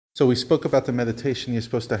So we spoke about the meditation you're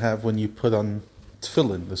supposed to have when you put on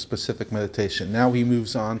tefillin, the specific meditation. Now he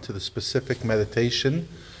moves on to the specific meditation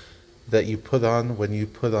that you put on when you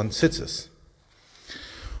put on tzitzis.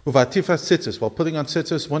 Uvatifas tzitzis. While putting on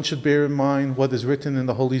tzitzis, one should bear in mind what is written in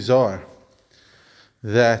the Holy Zohar,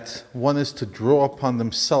 that one is to draw upon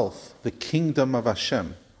themselves the kingdom of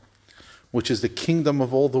Hashem, which is the kingdom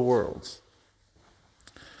of all the worlds.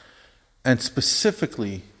 And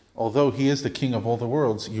specifically, although He is the king of all the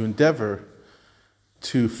worlds, you endeavor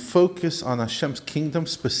to focus on Hashem's kingdom,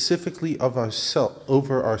 specifically of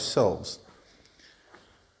over ourselves.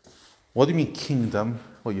 What do you mean kingdom?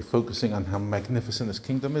 Well, you're focusing on how magnificent His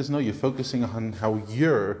kingdom is? No, you're focusing on how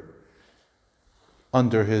you're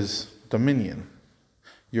under His dominion.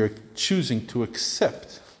 You're choosing to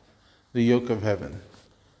accept the yoke of heaven.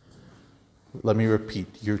 Let me repeat.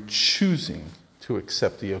 You're choosing to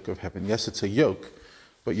accept the yoke of heaven. Yes, it's a yoke,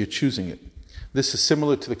 but you're choosing it. This is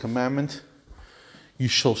similar to the commandment, you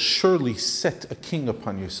shall surely set a king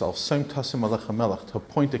upon yourself, Sem tasim alecha melech, to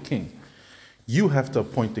appoint a king. You have to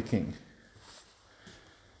appoint the king.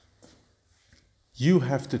 You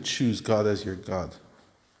have to choose God as your God.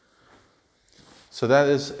 So that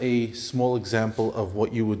is a small example of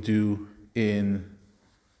what you would do in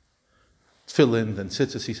tefillin and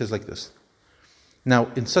tzitzis. He says like this.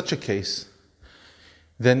 Now, in such a case,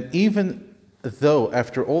 then even though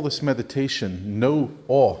after all this meditation, no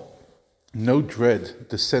awe, no dread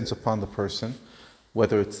descends upon the person,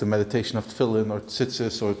 whether it's the meditation of tefillin or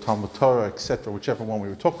tzitzis or Talmud Torah, etc., whichever one we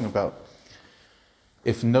were talking about,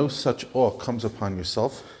 if no such awe comes upon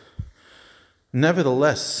yourself,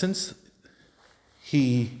 nevertheless, since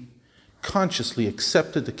he consciously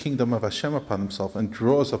accepted the kingdom of Hashem upon himself and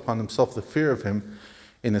draws upon himself the fear of Him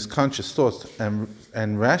in his conscious thoughts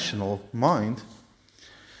and rational mind,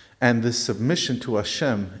 and this submission to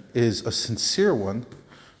Hashem is a sincere one,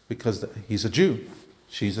 because he's a Jew,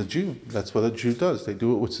 she's a Jew, that's what a Jew does, they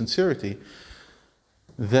do it with sincerity,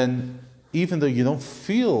 then even though you don't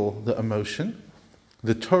feel the emotion,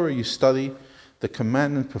 the Torah you study, the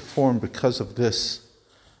commandment performed because of this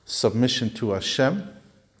submission to Hashem,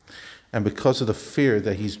 and because of the fear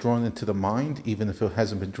that He's drawn into the mind, even if it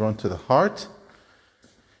hasn't been drawn to the heart,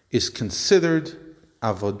 is considered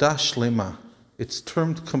avodah shlema. It's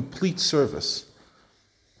termed complete service.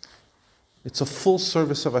 It's a full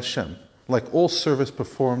service of Hashem, like all service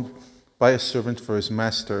performed by a servant for his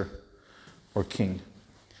master or king.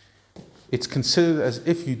 It's considered as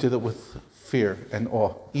if you did it with fear and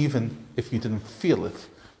awe, even if you didn't feel it.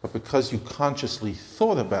 But because you consciously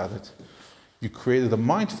thought about it, you created a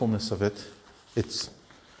mindfulness of it, it's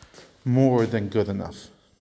more than good enough.